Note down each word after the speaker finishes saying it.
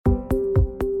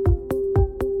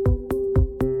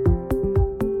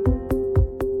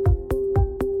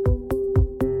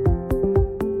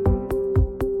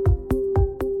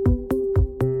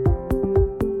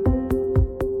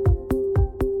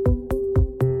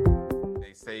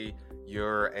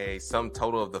you're a sum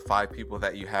total of the 5 people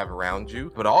that you have around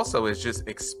you, but also it's just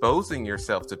exposing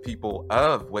yourself to people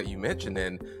of what you mentioned.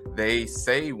 And they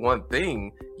say one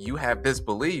thing, you have this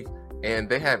belief, and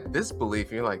they have this belief,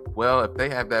 and you're like, well, if they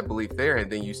have that belief there, and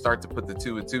then you start to put the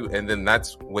two and two, and then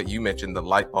that's what you mentioned, the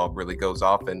light bulb really goes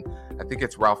off. And I think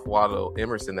it's Ralph Waldo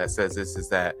Emerson that says this, is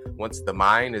that once the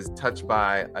mind is touched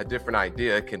by a different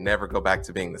idea, it can never go back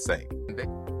to being the same.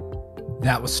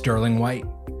 That was Sterling White.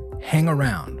 Hang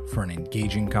around for an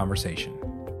engaging conversation.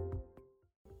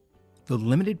 The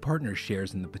limited partner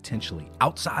shares in the potentially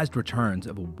outsized returns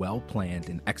of a well-planned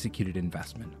and executed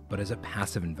investment, but as a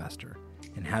passive investor,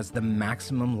 and has the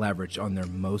maximum leverage on their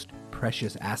most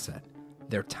precious asset,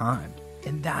 their time.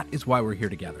 And that is why we're here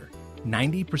together.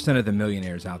 90% of the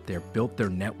millionaires out there built their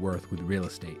net worth with real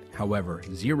estate. However,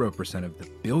 0% of the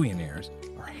billionaires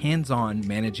are hands-on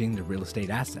managing the real estate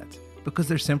assets because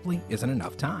there simply isn't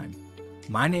enough time.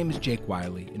 My name is Jake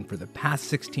Wiley, and for the past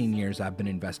 16 years, I've been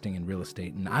investing in real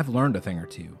estate, and I've learned a thing or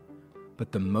two.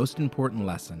 But the most important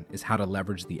lesson is how to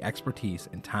leverage the expertise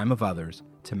and time of others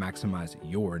to maximize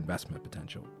your investment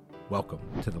potential. Welcome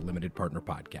to the Limited Partner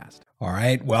Podcast. All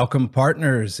right, welcome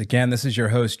partners. Again, this is your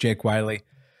host, Jake Wiley.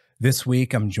 This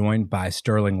week, I'm joined by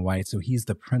Sterling White. So he's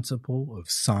the principal of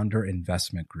Sonder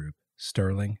Investment Group.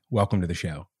 Sterling, welcome to the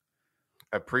show.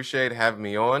 Appreciate having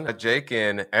me on, Jake,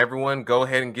 and everyone go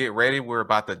ahead and get ready. We're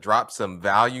about to drop some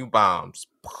value bombs.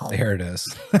 There it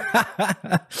is.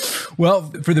 Well,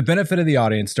 for the benefit of the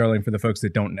audience, Sterling, for the folks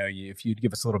that don't know you, if you'd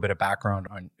give us a little bit of background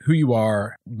on who you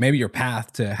are, maybe your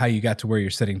path to how you got to where you're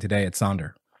sitting today at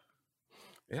Sonder.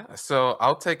 Yeah, so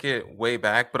I'll take it way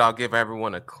back, but I'll give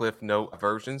everyone a Cliff Note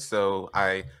version. So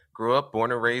I grew up,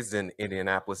 born and raised in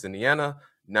Indianapolis, Indiana.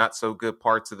 Not so good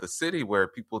parts of the city where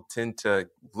people tend to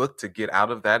look to get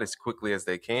out of that as quickly as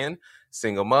they can.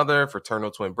 Single mother,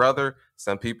 fraternal twin brother.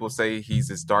 Some people say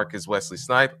he's as dark as Wesley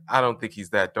Snipes. I don't think he's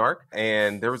that dark.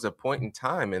 And there was a point in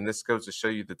time, and this goes to show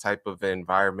you the type of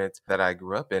environment that I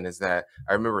grew up in, is that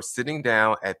I remember sitting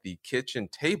down at the kitchen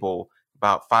table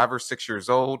about 5 or 6 years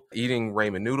old, eating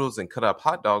ramen noodles and cut up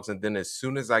hot dogs. And then as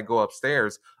soon as I go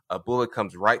upstairs, a bullet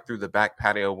comes right through the back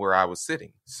patio where I was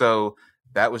sitting. So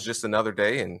that was just another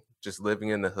day and just living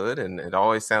in the hood. And it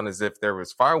always sounded as if there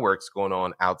was fireworks going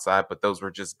on outside, but those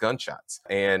were just gunshots.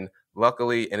 And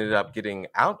luckily ended up getting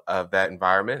out of that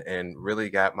environment and really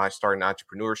got my start in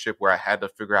entrepreneurship, where I had to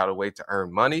figure out a way to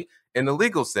earn money in the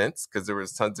legal sense, because there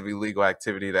was tons of illegal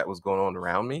activity that was going on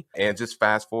around me. And just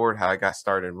fast forward, how I got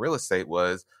started in real estate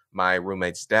was my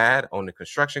roommate's dad owned a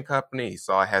construction company. He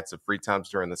saw I had some free times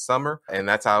during the summer, and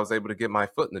that's how I was able to get my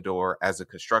foot in the door as a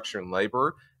construction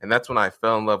laborer. And that's when I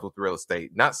fell in love with real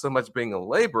estate. Not so much being a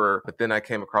laborer, but then I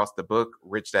came across the book,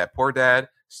 Rich Dad, Poor Dad,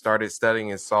 started studying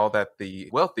and saw that the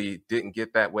wealthy didn't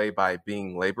get that way by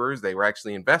being laborers. They were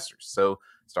actually investors. So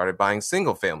started buying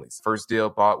single families. First deal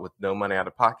bought with no money out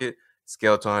of pocket,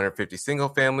 scaled to 150 single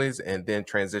families, and then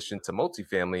transitioned to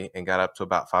multifamily and got up to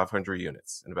about 500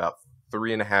 units in about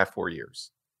 3.5, 4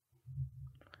 years.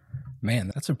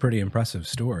 Man, that's a pretty impressive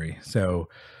story. So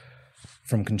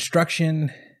from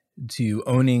construction to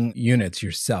owning units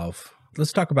yourself,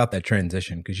 let's talk about that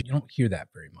transition, because you don't hear that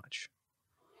very much.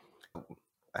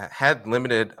 I had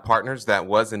limited partners that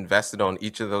was invested on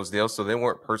each of those deals. So they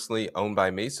weren't personally owned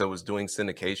by me. So it was doing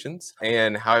syndications.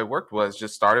 And how it worked was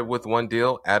just started with one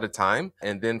deal at a time.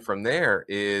 And then from there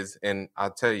is, and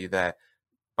I'll tell you that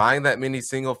buying that many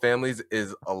single families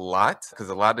is a lot, because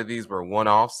a lot of these were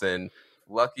one-offs, and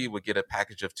lucky would get a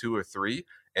package of 2 or 3,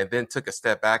 and then took a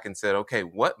step back and said, okay,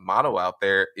 what model out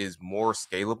there is more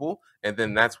scalable? And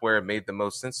then that's where it made the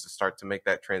most sense to start to make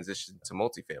that transition to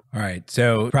multifamily. All right.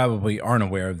 So probably aren't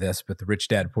aware of this, but the Rich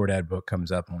Dad, Poor Dad book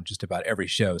comes up on just about every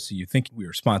show. So you think we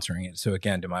were sponsoring it. So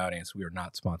again, to my audience, we are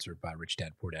not sponsored by Rich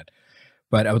Dad, Poor Dad.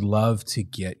 But I would love to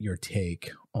get your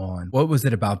take on what was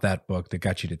it about that book that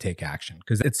got you to take action?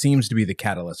 Because it seems to be the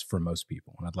catalyst for most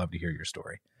people. And I'd love to hear your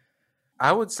story.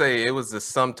 I would say it was the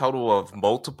sum total of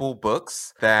multiple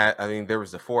books that, there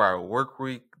was a 4-Hour Work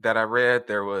Week that I read.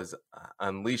 There was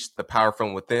Unleash the Power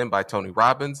from Within by Tony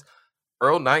Robbins.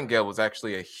 Earl Nightingale was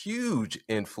actually a huge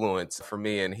influence for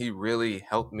me, and he really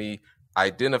helped me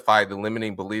identify the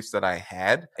limiting beliefs that I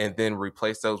had and then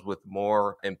replace those with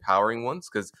more empowering ones.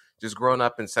 Because just growing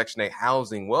up in Section 8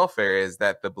 housing welfare is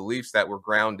that the beliefs that were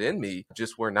ground in me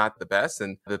just were not the best.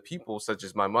 And the people, such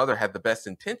as my mother, had the best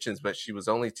intentions, but she was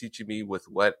only teaching me with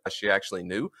what she actually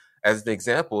knew. As an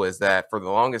example is that for the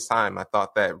longest time, I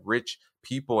thought that rich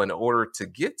people, in order to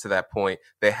get to that point,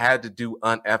 they had to do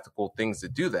unethical things to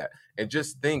do that. And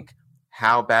just think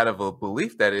how bad of a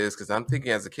belief that is, because I'm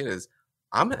thinking as a kid is,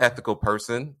 I'm an ethical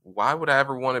person. Why would I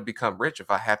ever want to become rich if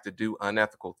I have to do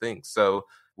unethical things? So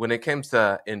when it comes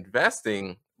to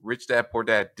investing, Rich Dad Poor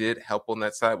Dad did help on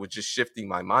that side with just shifting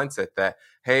my mindset that,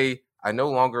 hey, I no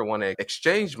longer want to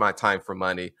exchange my time for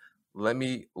money. Let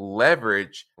me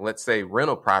leverage, let's say,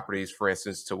 rental properties, for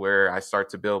instance, to where I start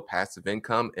to build passive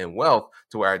income and wealth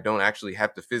to where I don't actually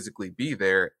have to physically be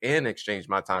there and exchange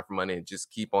my time for money and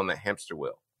just keep on the hamster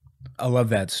wheel. I love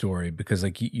that story because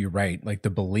like you're right, like the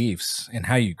beliefs and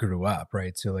how you grew up,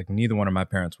 right? So like neither one of my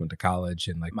parents went to college,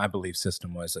 and like my belief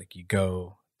system was like you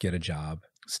go get a job,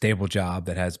 stable job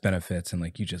that has benefits, and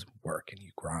like you just work and you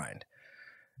grind.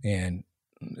 And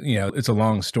it's a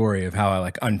long story of how I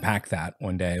like unpacked that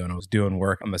one day when I was doing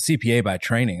work. I'm a CPA by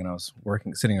training, and I was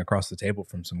sitting across the table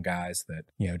from some guys that,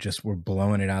 just were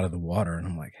blowing it out of the water. And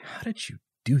I'm like, how did you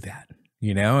do that?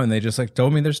 And they just like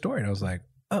told me their story. And I was like,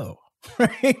 oh,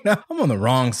 right now I'm on the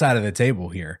wrong side of the table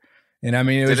here. And I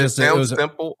mean, it was Did it just, sound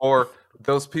simple, or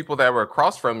those people that were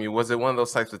across from you, was it one of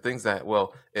those types of things that,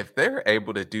 well, if they're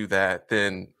able to do that,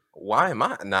 then why am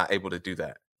I not able to do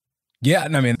that? Yeah,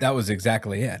 and I mean, that was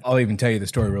exactly it. I'll even tell you the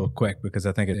story real quick because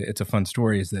I think it's a fun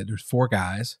story. Is that there's 4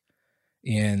 guys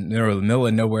and they're in the middle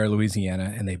of nowhere,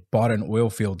 Louisiana, and they bought an oil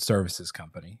field services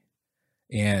company.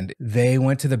 And they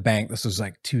went to the bank. This was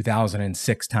like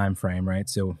 2006 timeframe, right?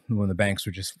 So when the banks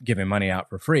were just giving money out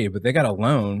for free, but they got a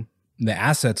loan. The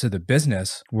assets of the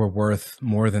business were worth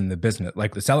more than the business,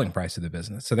 like the selling price of the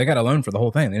business. So they got a loan for the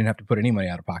whole thing. They didn't have to put any money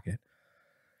out of pocket.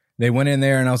 They went in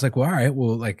there and I was like, well, all right,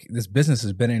 well, like this business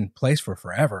has been in place for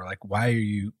forever. Like, why are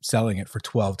you selling it for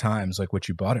 12 times like what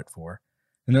you bought it for?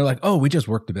 And they're like, oh, we just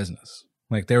worked the business.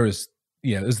 Like there was,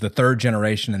 it was the 3rd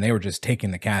generation and they were just taking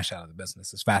the cash out of the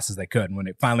business as fast as they could. And when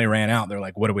it finally ran out, they're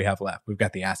like, what do we have left? We've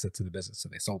got the assets of the business. So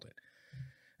they sold it.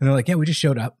 And they're like, yeah, we just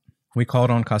showed up. We called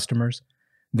on customers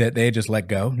that they just let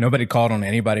go. Nobody called on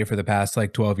anybody for the past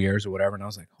like 12 years or whatever. And I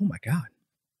was like, oh my God,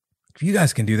 if you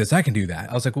guys can do this, I can do that.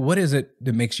 I was like, well, what is it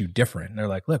that makes you different? And they're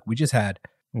like, look, we're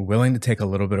willing to take a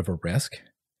little bit of a risk.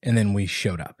 And then we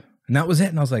showed up and that was it.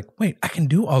 And I was like, wait, I can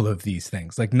do all of these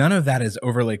things. Like none of that is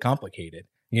overly complicated,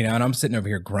 and I'm sitting over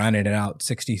here grinding it out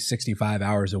 60, 65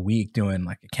 hours a week doing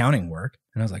like accounting work.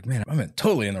 And I was like, man, I'm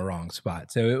totally in the wrong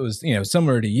spot. So it was,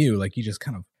 similar to you, like you just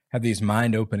kind of have these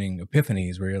mind opening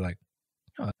epiphanies where you're like,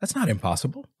 oh, that's not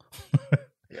impossible.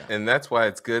 Yeah. And that's why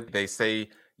it's good. They say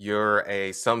you're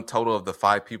a sum total of the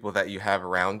 5 people that you have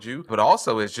around you, but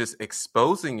also it's just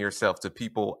exposing yourself to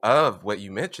people of what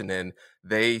you mentioned. And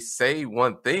they say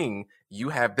one thing, you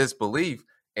have this belief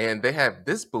and they have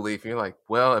this belief. And you're like,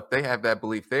 well, if they have that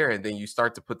belief there, and then you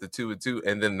start to put the 2 and 2,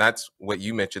 and then that's what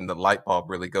you mentioned, the light bulb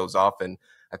really goes off. And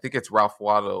I think it's Ralph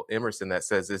Waldo Emerson that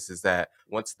says this, is that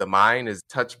once the mind is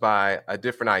touched by a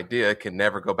different idea, it can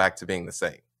never go back to being the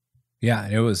same. Yeah.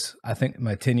 And it was, I think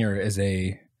my tenure as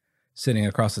sitting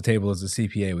across the table as a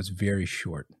CPA was very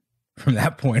short from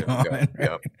that point on. Right?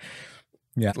 Yep.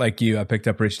 Yeah. Like you, I picked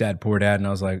up Rich Dad, Poor Dad, and I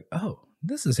was like, oh,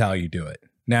 this is how you do it.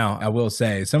 Now, I will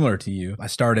say, similar to you, I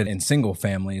started in single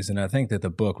families, and I think that the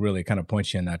book really kind of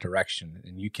points you in that direction.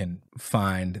 And you can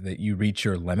find that you reach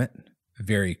your limit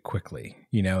very quickly,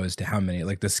 as to how many,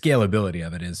 like the scalability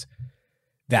of it is,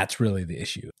 that's really the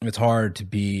issue. It's hard to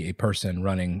be a person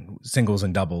running singles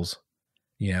and doubles,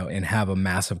 and have a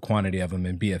massive quantity of them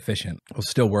and be efficient. I was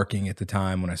still working at the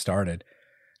time when I started.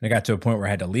 And I got to a point where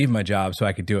I had to leave my job so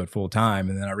I could do it full time.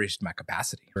 And then I reached my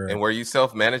capacity. And were you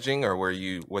self-managing, or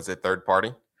was it third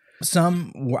party?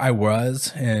 Some I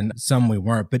was and some we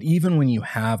weren't. But even when you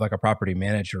have like a property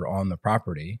manager on the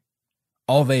property,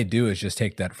 all they do is just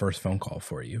take that first phone call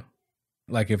for you.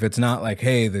 Like if it's not like,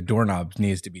 hey, the doorknob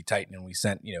needs to be tightened and we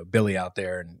sent, Billy out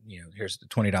there and, here's the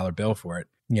 $20 bill for it.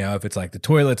 If it's like the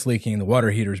toilet's leaking, the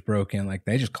water heater's broken, like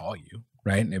they just call you,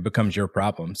 right? And it becomes your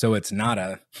problem. So it's not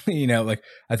like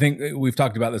I think we've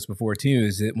talked about this before too,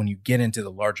 is that when you get into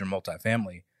the larger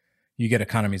multifamily, you get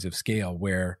economies of scale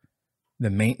where the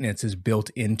maintenance is built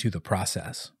into the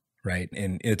process, right?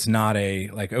 And it's not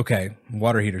like, okay,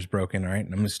 water heater's broken, right?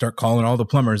 And I'm going to start calling all the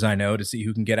plumbers I know to see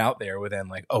who can get out there within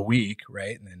like a week,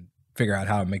 right? And then figure out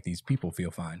how to make these people feel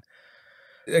fine.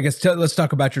 I guess let's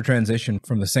talk about your transition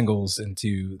from the singles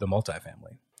into the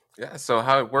multifamily. Yeah, so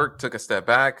how it worked, took a step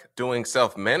back, doing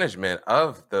self-management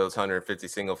of those 150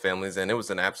 single families. And it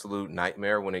was an absolute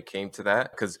nightmare when it came to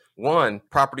that. Because one,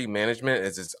 property management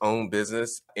is its own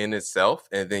business in itself.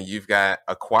 And then you've got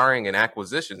acquiring and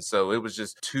acquisition. So it was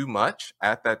just too much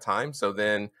at that time. So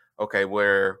then, okay,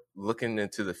 we're looking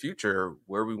into the future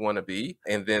where we want to be,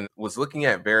 and then was looking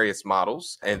at various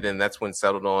models, and then that's when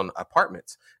settled on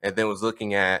apartments, and then was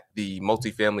looking at the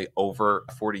multifamily over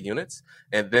 40 units,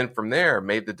 and then from there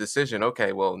made the decision,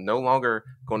 okay, well, no longer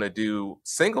going to do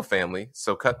single family,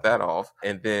 so cut that off,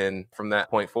 and then from that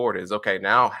point forward is, okay,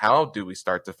 now how do we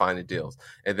start to find the deals,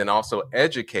 and then also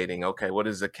educating, okay, what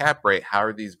is the cap rate, how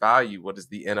are these valued, what is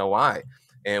the NOI,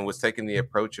 and was taking the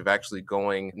approach of actually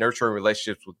going nurturing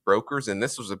relationships with brokers. And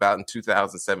this was about in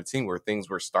 2017 where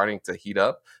things were starting to heat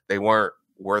up. They weren't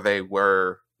where they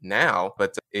were now,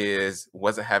 but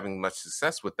wasn't having much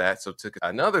success with that. So took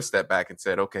another step back and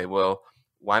said, okay, well,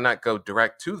 why not go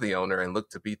direct to the owner and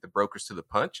look to beat the brokers to the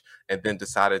punch? And then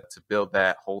decided to build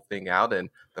that whole thing out.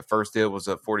 And the first deal was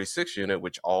a 46 unit,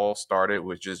 which all started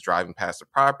with just driving past the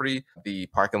property. The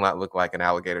parking lot looked like an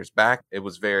alligator's back. It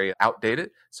was very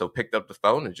outdated. So picked up the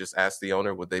phone and just asked the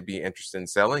owner, would they be interested in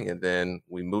selling? And then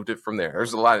we moved it from there.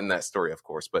 There's a lot in that story, of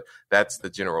course, but that's the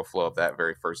general flow of that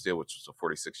very first deal, which was a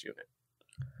 46 unit.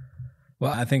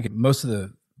 Well, I think most of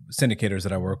the syndicators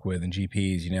that I work with and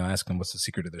GPs, ask them what's the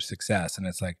secret of their success. And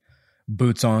it's like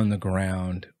boots on the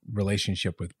ground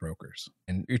relationship with brokers.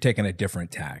 And you're taking a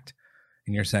different tact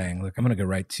and you're saying, look, I'm going to go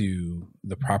right to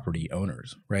the property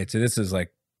owners, right? So this is like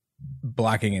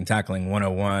blocking and tackling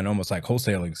 101, almost like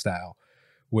wholesaling style,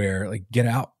 where like get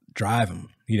out, drive them,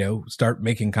 start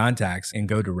making contacts and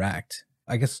go direct.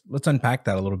 I guess let's unpack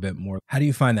that a little bit more. How do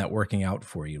you find that working out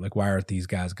for you? Like, why aren't these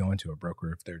guys going to a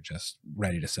broker if they're just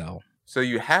ready to sell? So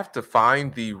you have to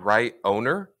find the right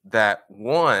owner that,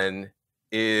 one,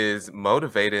 is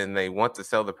motivated and they want to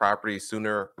sell the property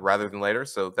sooner rather than later.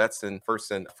 So that's in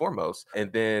first and foremost.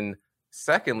 And then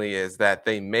secondly is that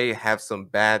they may have some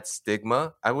bad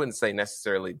stigma. I wouldn't say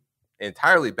necessarily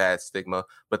entirely bad stigma,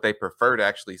 but they prefer to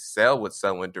actually sell with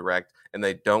someone direct and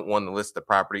they don't want to list the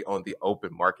property on the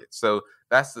open market. So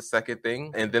that's the second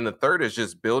thing. And then the third is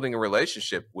just building a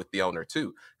relationship with the owner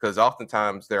too, because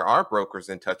oftentimes there are brokers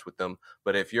in touch with them.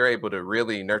 But if you're able to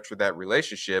really nurture that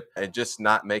relationship and just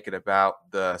not make it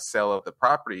about the sale of the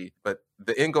property, but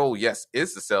the end goal, yes,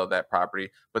 is to sell that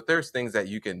property, but there's things that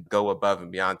you can go above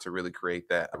and beyond to really create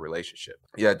that relationship.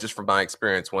 Yeah, just from my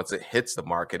experience, once it hits the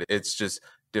market, it's just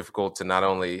difficult to not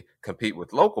only compete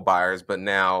with local buyers, but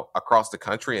now across the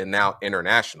country and now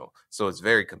international. So it's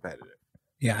very competitive.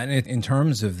 Yeah. And in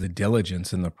terms of the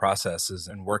diligence and the processes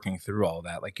and working through all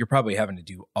that, like you're probably having to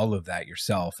do all of that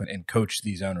yourself and coach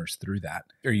these owners through that.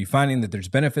 Are you finding that there's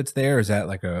benefits there? Or is that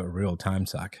like a real time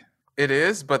suck? It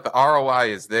is, but the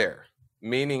ROI is there.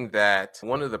 Meaning that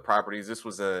one of the properties, this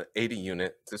was a 80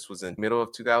 unit. This was in the middle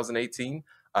of 2018.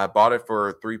 I bought it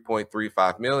for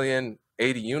 $3.35 million,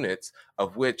 80 units,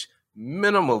 of which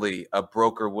minimally a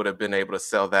broker would have been able to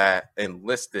sell that and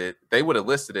list it. They would have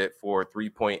listed it for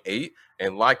 3.8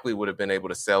 and likely would have been able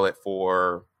to sell it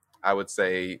for, I would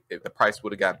say, if the price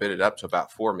would have got bidded up to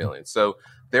about 4 million. So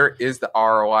there is the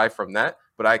ROI from that.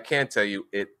 But I can tell you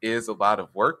it is a lot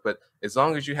of work. But as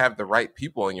long as you have the right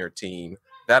people on your team,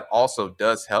 that also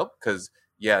does help because,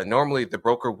 yeah, normally the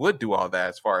broker would do all that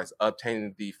as far as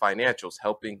obtaining the financials,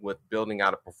 helping with building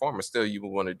out a performer. Still, you would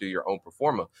want to do your own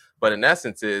performer. But in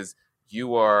essence is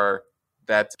you are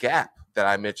that gap that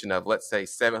I mentioned of, let's say,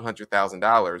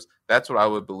 $700,000. That's what I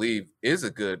would believe is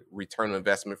a good return on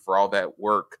investment for all that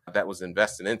work that was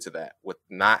invested into that with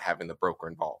not having the broker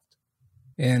involved.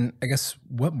 And I guess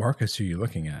what markets are you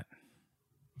looking at?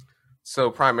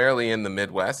 So primarily in the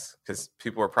Midwest, because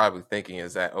people are probably thinking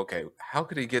is that, okay, how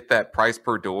could he get that price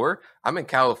per door? I'm in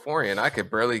California and I could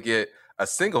barely get a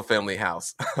single family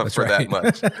house for that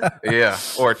much. Yeah.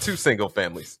 Or two single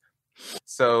families.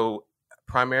 So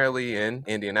primarily in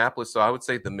Indianapolis. So I would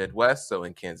say the Midwest. So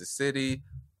in Kansas City,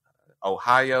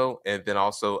 Ohio, and then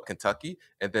also Kentucky.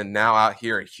 And then now out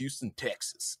here in Houston,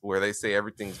 Texas, where they say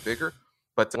everything's bigger.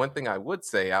 But one thing I would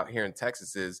say out here in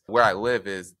Texas is where I live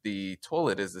is the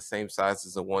toilet is the same size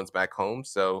as the ones back home.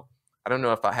 So I don't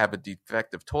know if I have a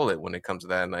defective toilet when it comes to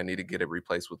that and I need to get it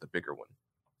replaced with a bigger one.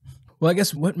 Well, I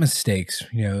guess what mistakes,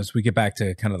 as we get back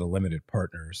to kind of the limited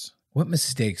partners, what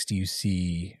mistakes do you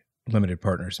see limited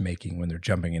partners making when they're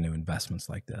jumping into investments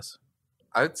like this?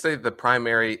 I'd say the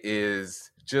primary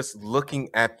is just looking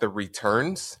at the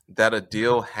returns that a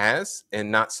deal has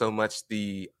and not so much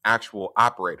the actual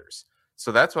operators.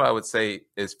 So that's what I would say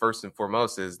is first and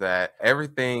foremost is that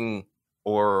everything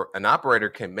or an operator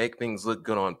can make things look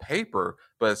good on paper.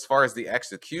 But as far as the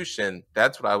execution,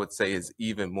 that's what I would say is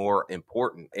even more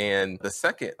important. And the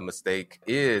second mistake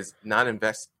is not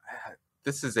invest.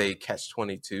 This is a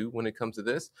catch-22 when it comes to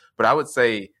this. But I would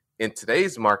say in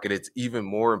today's market, it's even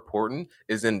more important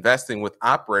is investing with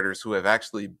operators who have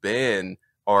actually been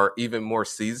are even more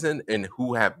seasoned and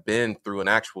who have been through an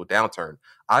actual downturn.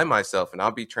 I myself, and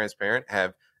I'll be transparent,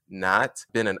 have not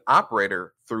been an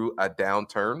operator through a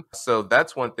downturn. So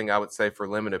that's one thing I would say for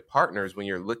limited partners when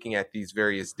you're looking at these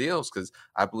various deals, because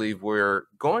I believe we're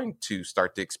going to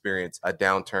start to experience a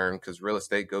downturn because real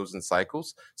estate goes in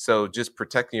cycles. So just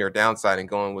protecting your downside and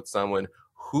going with someone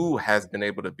who has been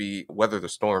able to weather the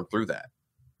storm through that.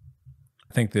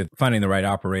 I think that finding the right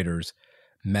operators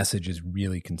message is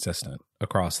really consistent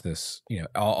across this,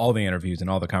 all the interviews and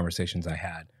all the conversations I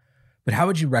had. But how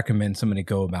would you recommend somebody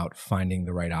go about finding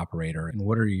the right operator? And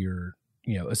what are your,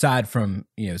 aside from,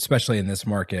 especially in this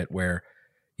market where,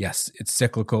 yes, it's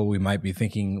cyclical, we might be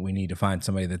thinking we need to find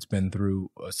somebody that's been through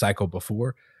a cycle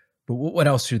before, but what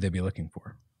else should they be looking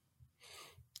for?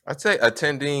 I'd say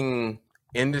attending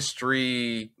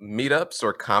industry meetups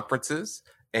or conferences,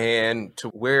 and to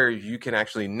where you can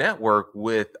actually network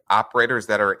with operators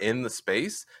that are in the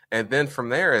space. And then from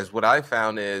there is what I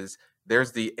found is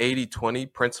there's the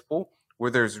 80-20 principle where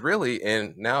there's really,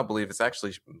 and now I believe it's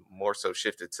actually more so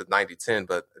shifted to 90-10,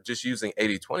 but just using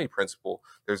 80-20 principle,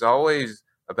 there's always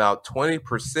about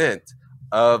 20%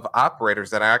 of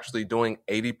operators that are actually doing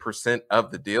 80%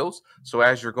 of the deals. So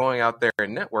as you're going out there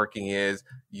and networking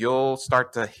you'll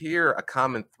start to hear a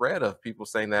common thread of people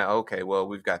saying that, okay, well,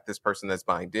 we've got this person that's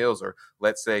buying deals, or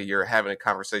let's say you're having a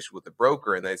conversation with a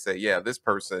broker and they say, yeah, this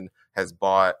person has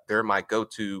bought, they're my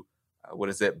go-to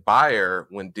buyer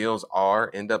when deals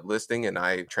end up listing, and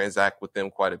I transact with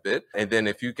them quite a bit. And then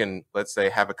if you can, let's say,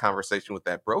 have a conversation with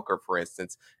that broker, for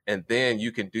instance, and then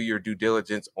you can do your due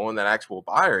diligence on that actual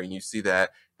buyer, and you see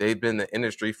that they've been in the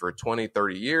industry for 20,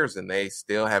 30 years and they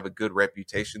still have a good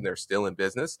reputation. They're still in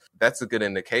business. That's a good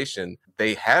indication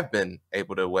they have been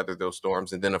able to weather those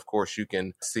storms. And then, of course, you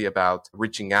can see about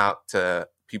reaching out to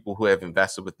people who have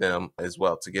invested with them as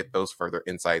well to get those further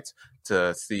insights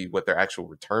to see what their actual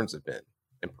returns have been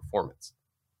in performance.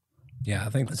 Yeah, I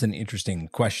think that's an interesting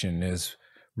question, is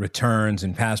returns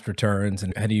and past returns,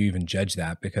 and how do you even judge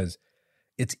that? Because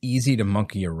it's easy to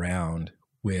monkey around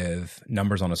with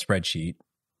numbers on a spreadsheet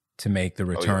to make the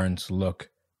returns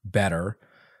look better.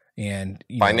 And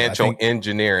financial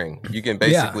engineering, you can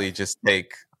basically just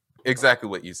take exactly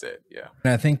what you said. Yeah.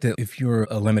 And I think that if you're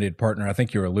a limited partner, I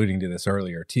think you were alluding to this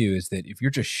earlier too, is that if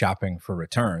you're just shopping for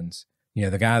returns,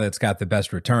 the guy that's got the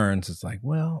best returns, it's like,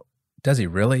 well, does he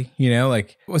really?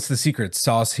 What's the secret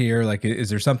sauce here? Like, is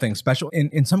there something special?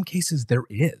 In some cases there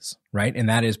is, right? And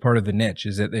that is part of the niche,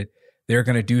 is that they're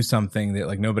going to do something that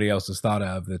like nobody else has thought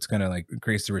of that's going to like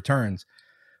increase the returns.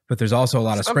 But there's also a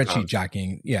lot of spreadsheet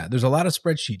jockeying. Yeah, there's a lot of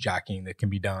spreadsheet jockeying that can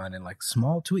be done, and like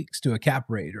small tweaks to a cap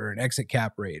rate or an exit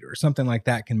cap rate or something like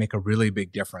that can make a really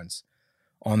big difference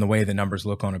on the way the numbers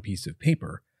look on a piece of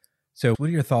paper. So what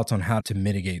are your thoughts on how to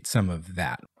mitigate some of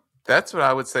that? That's what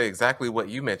I would say. Exactly what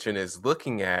you mentioned is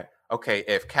looking at, okay,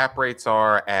 if cap rates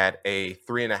are at a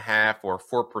 3.5% or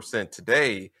 4%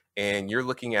 today, and you're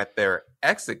looking at their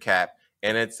exit cap,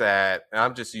 and it's at,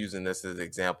 I'm just using this as an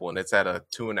example, and it's at a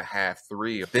 2.5,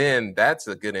 3, then that's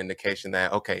a good indication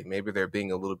that, okay, maybe they're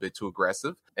being a little bit too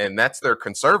aggressive. And that's their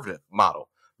conservative model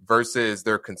versus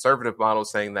their conservative model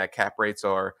saying that cap rates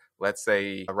are, let's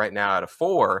say right now at a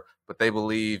 4, but they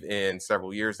believe in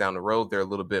several years down the road, they're a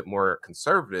little bit more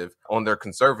conservative on their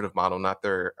conservative model, not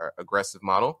their aggressive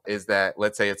model, is that,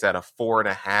 let's say it's at a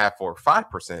 4.5 or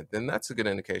 5%, then that's a good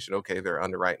indication. Okay, they're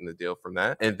underwriting the deal from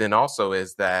that. And then also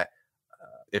is that,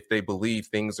 if they believe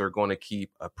things are going to keep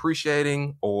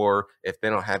appreciating, or if they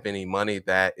don't have any money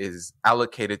that is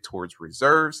allocated towards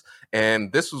reserves.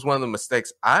 And this was one of the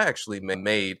mistakes I actually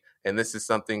made. And this is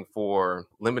something for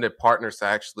limited partners to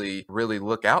actually really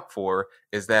look out for,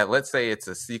 is that let's say it's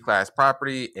a C-class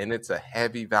property and it's a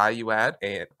heavy value add.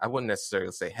 And I wouldn't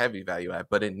necessarily say heavy value add,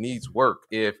 but it needs work.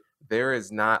 If there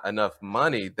is not enough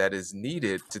money that is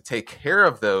needed to take care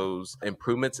of those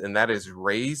improvements, and that is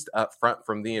raised up front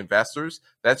from the investors,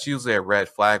 that's usually a red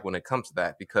flag when it comes to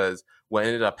that, because what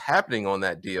ended up happening on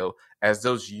that deal, as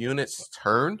those units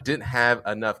turned, didn't have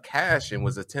enough cash and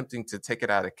was attempting to take it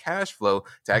out of cash flow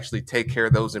to actually take care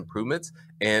of those improvements.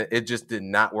 And it just did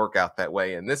not work out that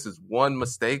way. And this is one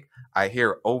mistake I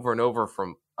hear over and over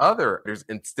from others,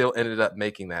 and still ended up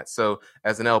making that. So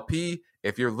as an LP,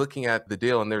 if you're looking at the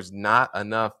deal and there's not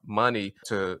enough money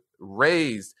to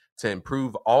raise to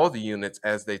improve all the units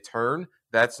as they turn,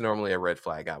 that's normally a red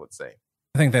flag, I would say.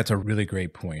 I think that's a really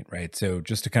great point, right? So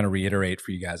just to kind of reiterate for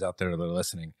you guys out there that are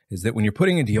listening, is that when you're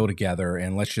putting a deal together,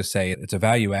 and let's just say it's a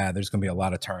value add, there's going to be a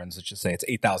lot of turns. Let's just say it's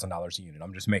 $8,000 a unit.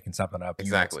 I'm just making something up.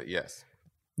 Exactly. Yes.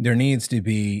 There needs to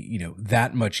be,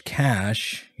 that much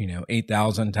cash,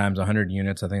 8,000 times 100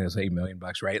 units. I think that's $8 million,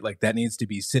 right? Like that needs to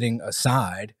be sitting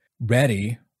aside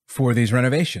ready for these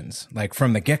renovations, like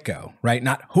from the get-go, right?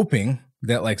 Not hoping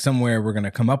that like somewhere we're going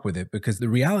to come up with it, because the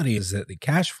reality is that the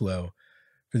cash flow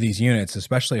for these units,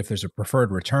 especially if there's a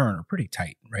preferred return, are pretty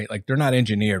tight, right? Like they're not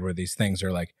engineered where these things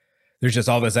are like, there's just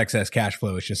all this excess cash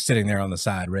flow. It's just sitting there on the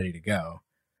side, ready to go.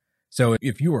 So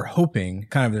if you were hoping,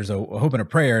 kind of there's a hope and a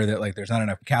prayer that like there's not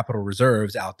enough capital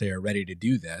reserves out there ready to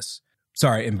do this.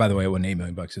 Sorry, and by the way, it wasn't $8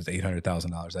 million, it was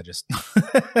 $800,000. I just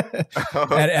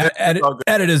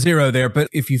added a zero there. But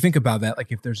if you think about that,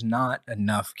 like if there's not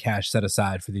enough cash set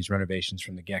aside for these renovations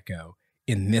from the get-go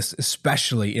in this,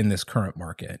 especially in this current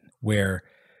market where,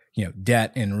 you know,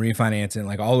 debt and refinancing,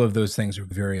 like all of those things are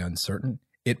very uncertain,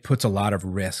 it puts a lot of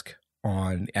risk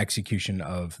on execution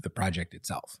of the project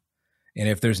itself. And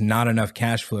if there's not enough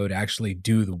cash flow to actually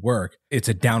do the work, it's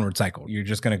a downward cycle. You're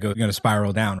just going to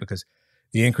spiral down because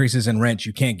the increases in rent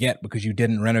you can't get because you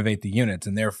didn't renovate the units.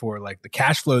 And therefore, like the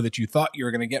cash flow that you thought you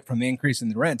were going to get from the increase in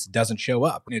the rents doesn't show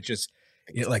up. And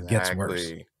it like gets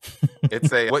worse.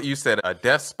 It's what you said, a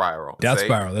death spiral.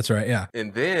 Spiral. That's right. Yeah.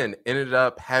 And then ended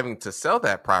up having to sell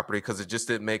that property because it just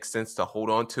didn't make sense to hold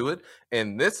on to it.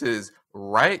 And this is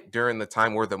right during the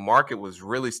time where the market was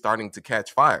really starting to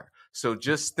catch fire. So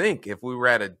just think, if we were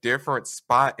at a different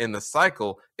spot in the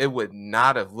cycle, it would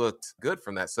not have looked good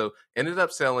from that. So ended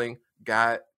up selling,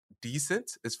 got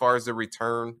decent as far as the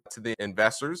return to the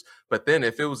investors. But then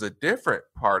if it was a different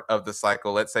part of the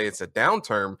cycle, let's say it's a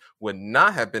downturn, would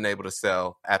not have been able to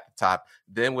sell at the top,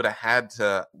 then would have had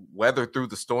to weather through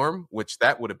the storm, which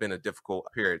that would have been a difficult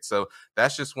period. So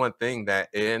that's just one thing that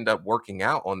it ended up working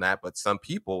out on that. But some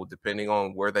people, depending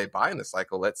on where they buy in the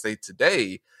cycle, let's say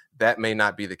today, that may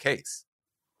not be the case.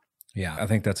 Yeah, I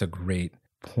think that's a great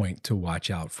point to watch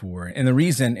out for. And the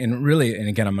reason, and really, and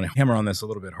again, I'm going to hammer on this a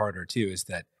little bit harder too, is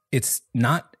that it's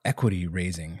not equity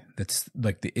raising that's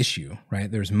like the issue, right?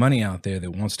 There's money out there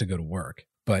that wants to go to work.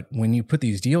 But when you put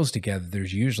these deals together,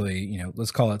 there's usually, you know,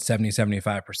 let's call it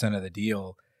 70-75% of the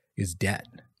deal is debt.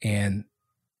 And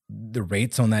the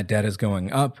rates on that debt is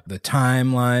going up. The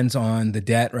timelines on the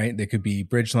debt, right? They could be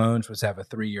bridge loans, which have a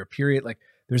 3-year period. Like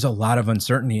there's a lot of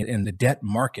uncertainty in the debt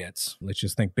markets. Let's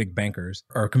just think big bankers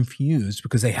are confused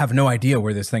because they have no idea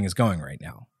where this thing is going right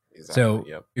now. Exactly,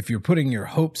 so if you're putting your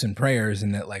hopes and prayers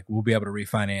in that, like we'll be able to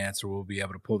refinance or we'll be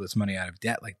able to pull this money out of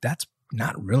debt, like that's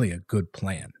not really a good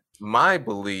plan. My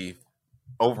belief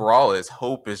overall is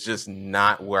hope is just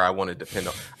not where I want to depend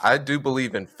on. I do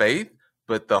believe in faith,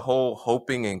 but the whole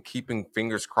hoping and keeping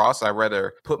fingers crossed, I'd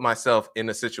rather put myself in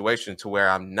a situation to where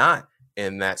I'm not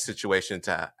in that situation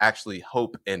to actually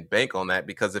hope and bank on that.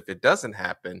 Because if it doesn't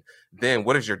happen, then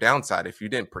what is your downside? If you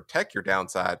didn't protect your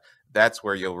downside, that's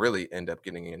where you'll really end up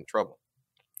getting in trouble.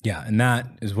 Yeah, and that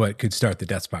is what could start the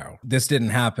death spiral. This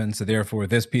didn't happen, so therefore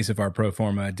this piece of our pro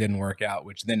forma didn't work out,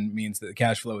 which then means that the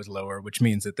cash flow is lower, which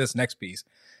means that this next piece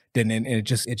didn't, and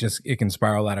it can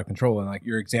spiral out of control. And like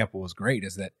your example was great,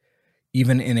 is that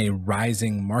even in a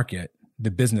rising market,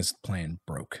 the business plan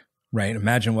broke, right?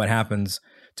 Imagine what happens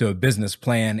to a business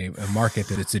plan, a market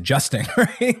that it's adjusting,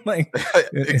 right? Like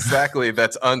exactly,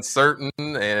 that's uncertain,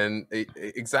 and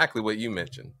exactly what you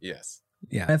mentioned. Yes.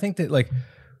 Yeah, I think that like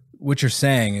what you're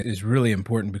saying is really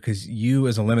important, because you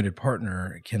as a limited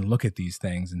partner can look at these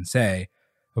things and say,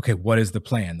 okay, what is the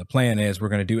plan? The plan is we're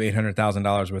going to do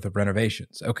 $800,000 worth of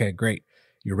renovations. Okay, great.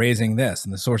 You're raising this,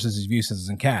 and the sources of uses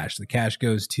in cash. The cash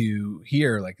goes to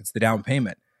here, like it's the down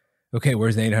payment. Okay,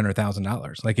 where's the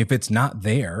 $800,000? Like if it's not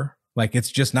there, like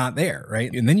it's just not there,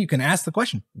 right? And then you can ask the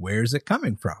question, where's it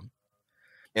coming from?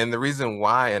 And the reason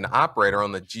why an operator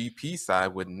on the GP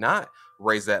side would not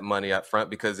raise that money up front,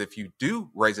 because if you do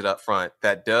raise it up front,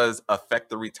 that does affect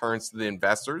the returns to the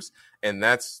investors. And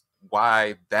that's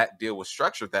why that deal was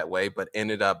structured that way, but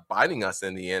ended up biting us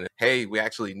in the end. Hey, we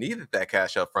actually needed that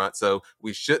cash up front, so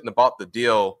we shouldn't have bought the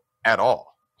deal at all.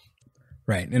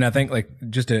 Right. And I think like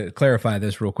just to clarify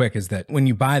this real quick is that when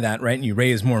you buy that, right, and you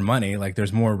raise more money, like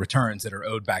there's more returns that are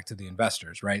owed back to the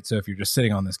investors, right? So if you're just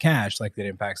sitting on this cash, like that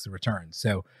impacts the returns.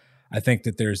 So I think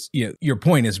that there's, you know, your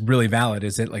point is really valid,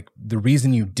 is that like the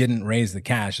reason you didn't raise the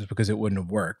cash is because it wouldn't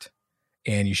have worked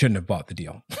and you shouldn't have bought the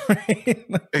deal. Right?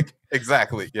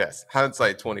 Exactly. Yes.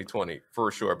 Hindsight 2020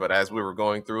 for sure. But as we were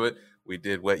going through it, we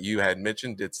did what you had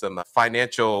mentioned, did some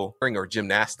financial or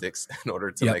gymnastics in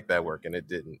order to make that work, and it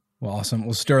didn't. Well, awesome.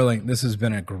 Well, Sterling, this has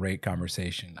been a great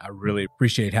conversation. I really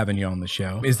appreciate having you on the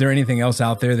show. Is there anything else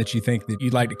out there that you think that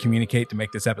you'd like to communicate to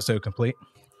make this episode complete?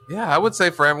 Yeah, I would say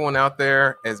for everyone out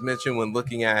there, as mentioned, when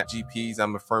looking at GPs,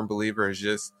 I'm a firm believer is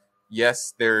just,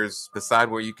 yes, there's the side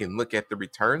where you can look at the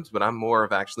returns, but I'm more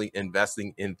of actually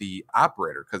investing in the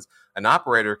operator, because an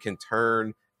operator can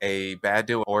turn a bad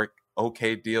deal or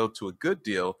okay deal to a good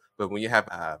deal. But when you have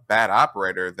a bad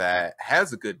operator that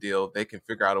has a good deal, they can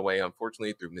figure out a way,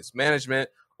 unfortunately, through mismanagement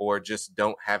or just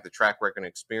don't have the track record and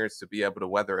experience to be able to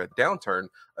weather a downturn,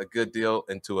 a good deal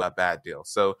into a bad deal.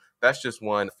 So that's just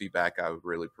one feedback I would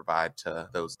really provide to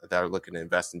those that are looking to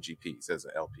invest in GPs as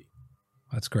an LP.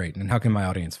 That's great. And how can my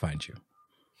audience find you?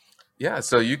 Yeah,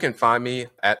 so you can find me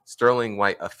at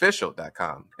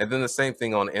sterlingwhiteofficial.com. And then the same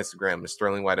thing on Instagram is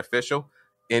Sterling White Official.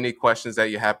 Any questions that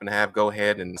you happen to have, go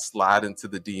ahead and slide into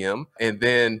the DM. And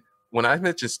then when I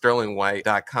mentioned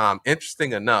sterlingwhite.com,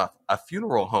 interesting enough, a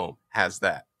funeral home has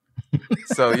that.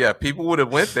 So yeah, people would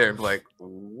have went there and be like,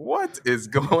 what is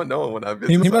going on when I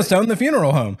visit? He must own the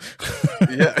funeral home.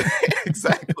 Yeah,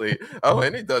 exactly. Oh,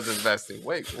 and he does investing.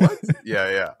 Wait, what?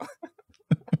 Yeah.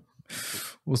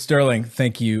 Well, Sterling,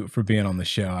 thank you for being on the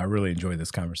show. I really enjoyed this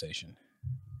conversation.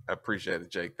 I appreciate it,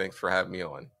 Jake. Thanks for having me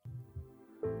on.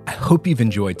 I hope you've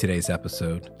enjoyed today's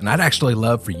episode, and I'd actually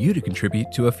love for you to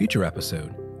contribute to a future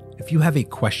episode. If you have a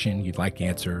question you'd like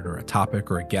answered or a topic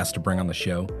or a guest to bring on the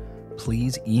show,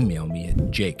 please email me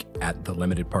at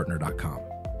jake@thelimitedpartner.com.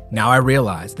 Now, I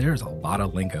realize there's a lot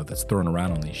of lingo that's thrown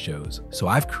around on these shows, so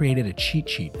I've created a cheat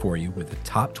sheet for you with the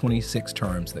top 26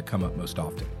 terms that come up most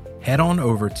often. Head on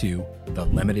over to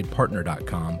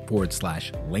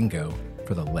thelimitedpartner.com/lingo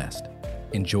for the list.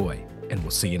 Enjoy, and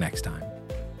we'll see you next time.